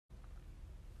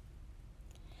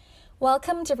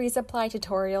Welcome to ReSupply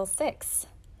Tutorial 6.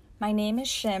 My name is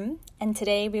Shim, and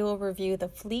today we will review the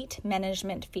Fleet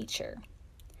Management feature.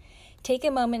 Take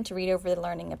a moment to read over the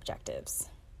learning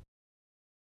objectives.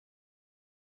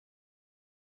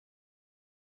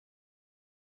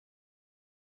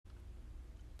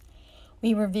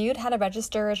 We reviewed how to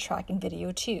register a truck in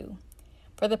video 2.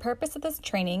 For the purpose of this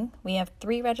training, we have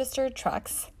 3 registered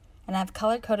trucks, and I've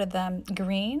color-coded them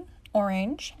green,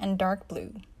 orange, and dark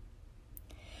blue.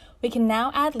 We can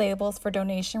now add labels for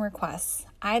donation requests,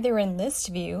 either in List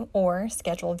View or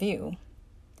Schedule View.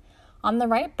 On the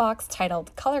right box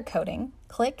titled Color Coding,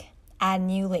 click Add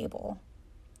New Label.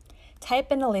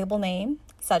 Type in a label name,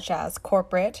 such as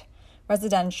Corporate,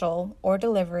 Residential, or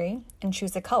Delivery, and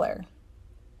choose a color.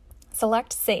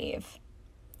 Select Save.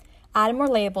 Add more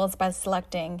labels by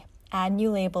selecting Add New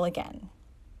Label again.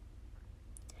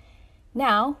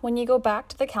 Now, when you go back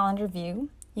to the calendar view,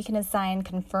 you can assign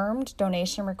confirmed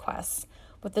donation requests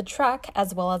with the truck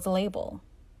as well as a label.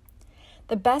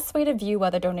 The best way to view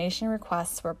whether donation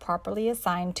requests were properly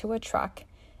assigned to a truck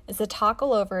is to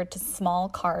toggle over to Small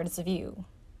Cards View.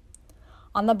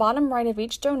 On the bottom right of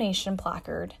each donation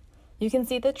placard, you can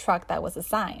see the truck that was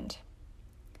assigned.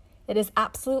 It is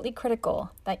absolutely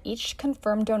critical that each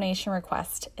confirmed donation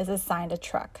request is assigned a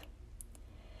truck.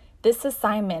 This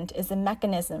assignment is a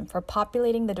mechanism for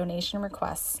populating the donation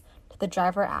requests to the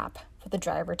driver app for the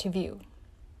driver to view.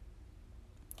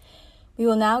 We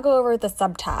will now go over the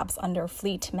sub-tabs under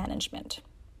Fleet Management.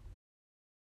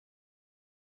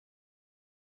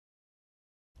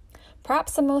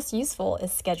 Perhaps the most useful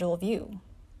is Schedule View.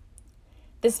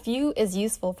 This view is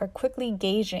useful for quickly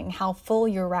gauging how full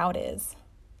your route is.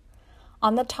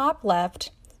 On the top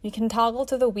left, you can toggle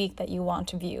to the week that you want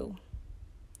to view.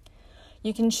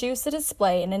 You can choose to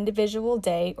display an individual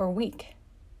day or week.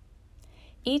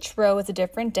 Each row is a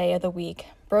different day of the week,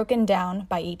 broken down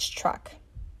by each truck.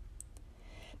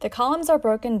 The columns are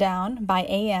broken down by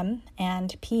AM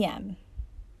and PM.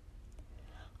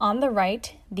 On the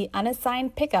right, the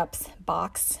Unassigned Pickups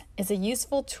box is a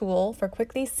useful tool for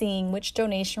quickly seeing which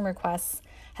donation requests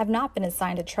have not been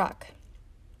assigned a truck.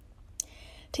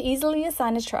 To easily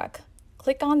assign a truck,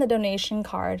 click on the donation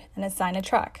card and assign a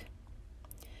truck.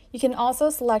 You can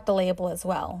also select a label as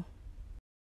well.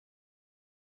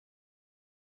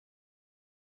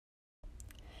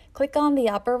 Click on the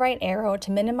upper right arrow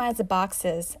to minimize the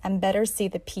boxes and better see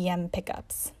the PM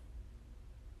pickups.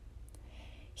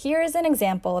 Here is an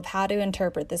example of how to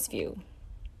interpret this view.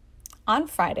 On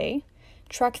Friday,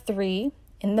 Truck 3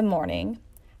 in the morning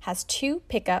has 2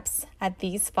 pickups at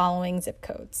these following zip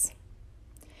codes.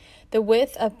 The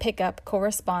width of pickup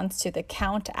corresponds to the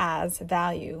count as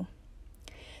value.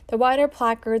 The wider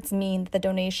placards mean that the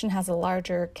donation has a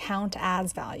larger count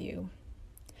as value.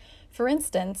 For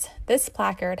instance, this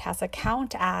placard has a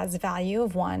count as value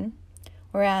of 1,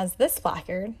 whereas this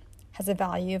placard has a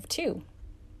value of 2.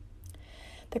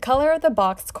 The color of the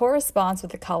box corresponds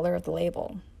with the color of the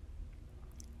label.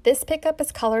 This pickup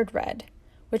is colored red,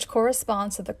 which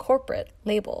corresponds to the corporate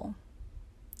label.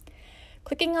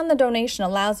 Clicking on the donation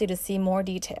allows you to see more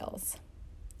details.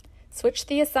 Switch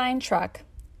the assigned truck,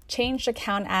 change the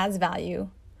count as value,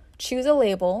 choose a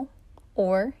label,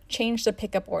 or change the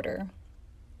pickup order.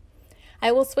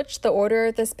 I will switch the order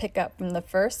of this pickup from the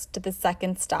first to the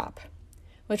second stop,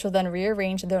 which will then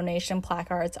rearrange the donation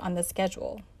placards on the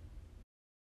schedule.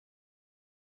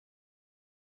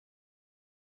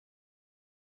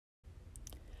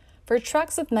 For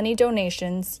trucks with many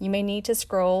donations, you may need to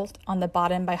scroll on the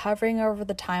bottom by hovering over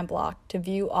the time block to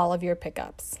view all of your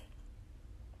pickups.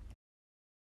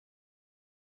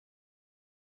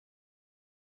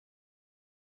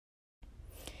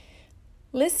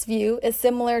 List View is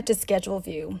similar to Schedule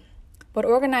View, but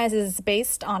organizes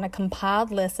based on a compiled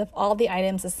list of all the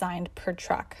items assigned per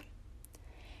truck.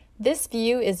 This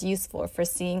view is useful for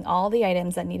seeing all the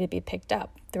items that need to be picked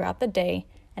up throughout the day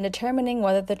and determining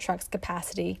whether the truck's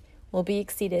capacity will be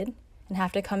exceeded and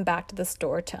have to come back to the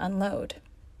store to unload.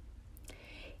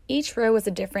 Each row is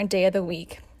a different day of the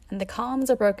week, and the columns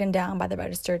are broken down by the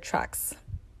registered trucks.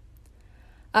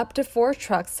 Up to 4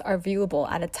 trucks are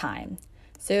viewable at a time,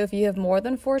 so if you have more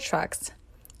than 4 trucks,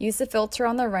 use the filter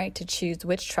on the right to choose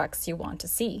which trucks you want to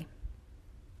see.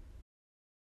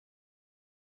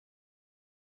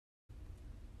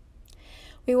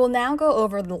 We will now go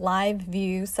over the Live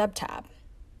View subtab.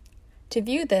 To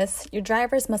view this, your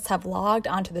drivers must have logged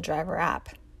onto the driver app.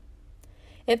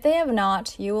 If they have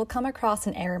not, you will come across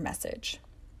an error message.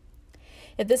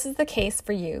 If this is the case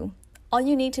for you, all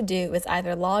you need to do is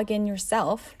either log in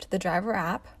yourself to the driver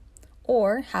app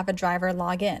or have a driver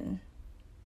log in.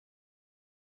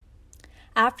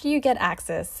 After you get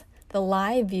access, the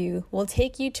live view will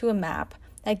take you to a map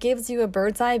that gives you a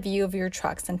bird's eye view of your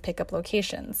trucks and pickup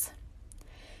locations.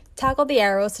 Toggle the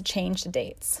arrows to change the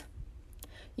dates.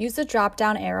 Use the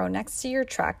drop-down arrow next to your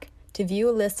truck to view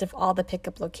a list of all the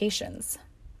pickup locations.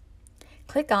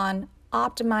 Click on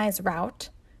Optimize Route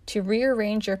to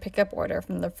rearrange your pickup order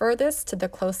from the furthest to the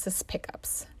closest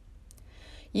pickups.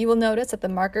 You will notice that the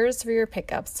markers for your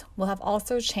pickups will have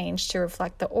also changed to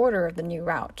reflect the order of the new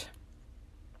route.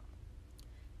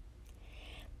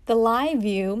 The live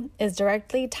view is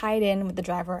directly tied in with the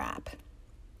driver app.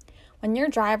 When your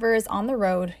driver is on the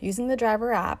road using the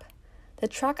driver app, the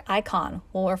truck icon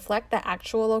will reflect the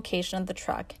actual location of the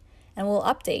truck and will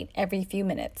update every few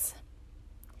minutes.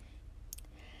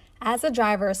 As the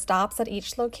driver stops at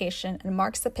each location and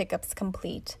marks the pickups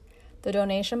complete, the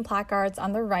donation placards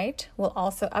on the right will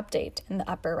also update in the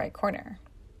upper right corner.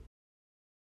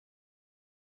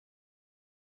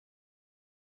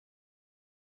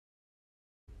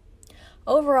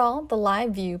 Overall, the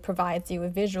live view provides you a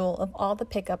visual of all the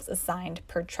pickups assigned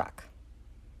per truck.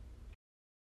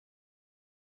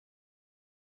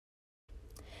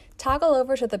 Toggle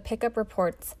over to the Pickup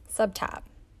Reports subtab.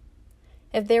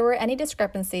 If there were any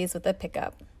discrepancies with the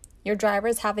pickup, your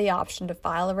drivers have the option to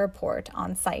file a report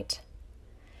on site.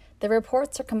 The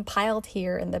reports are compiled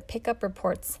here in the Pickup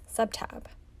Reports subtab.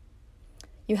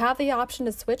 You have the option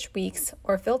to switch weeks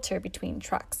or filter between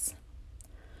trucks.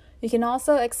 You can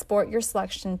also export your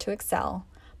selection to Excel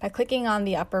by clicking on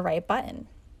the upper right button.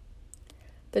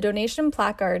 The donation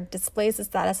placard displays the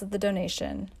status of the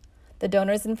donation, the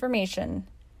donor's information,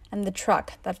 and the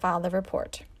truck that filed the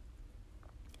report.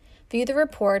 View the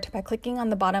report by clicking on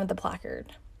the bottom of the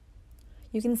placard.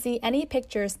 You can see any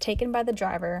pictures taken by the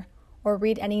driver or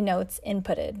read any notes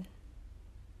inputted.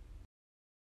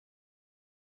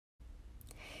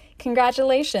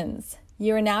 Congratulations!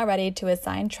 You are now ready to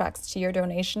assign trucks to your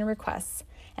donation requests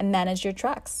and manage your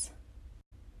trucks.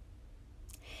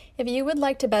 If you would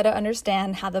like to better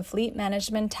understand how the Fleet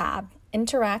Management tab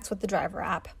interacts with the driver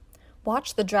app,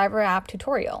 watch the driver app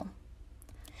tutorial.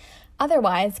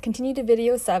 Otherwise, continue to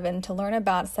video 7 to learn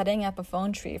about setting up a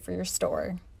phone tree for your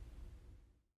store.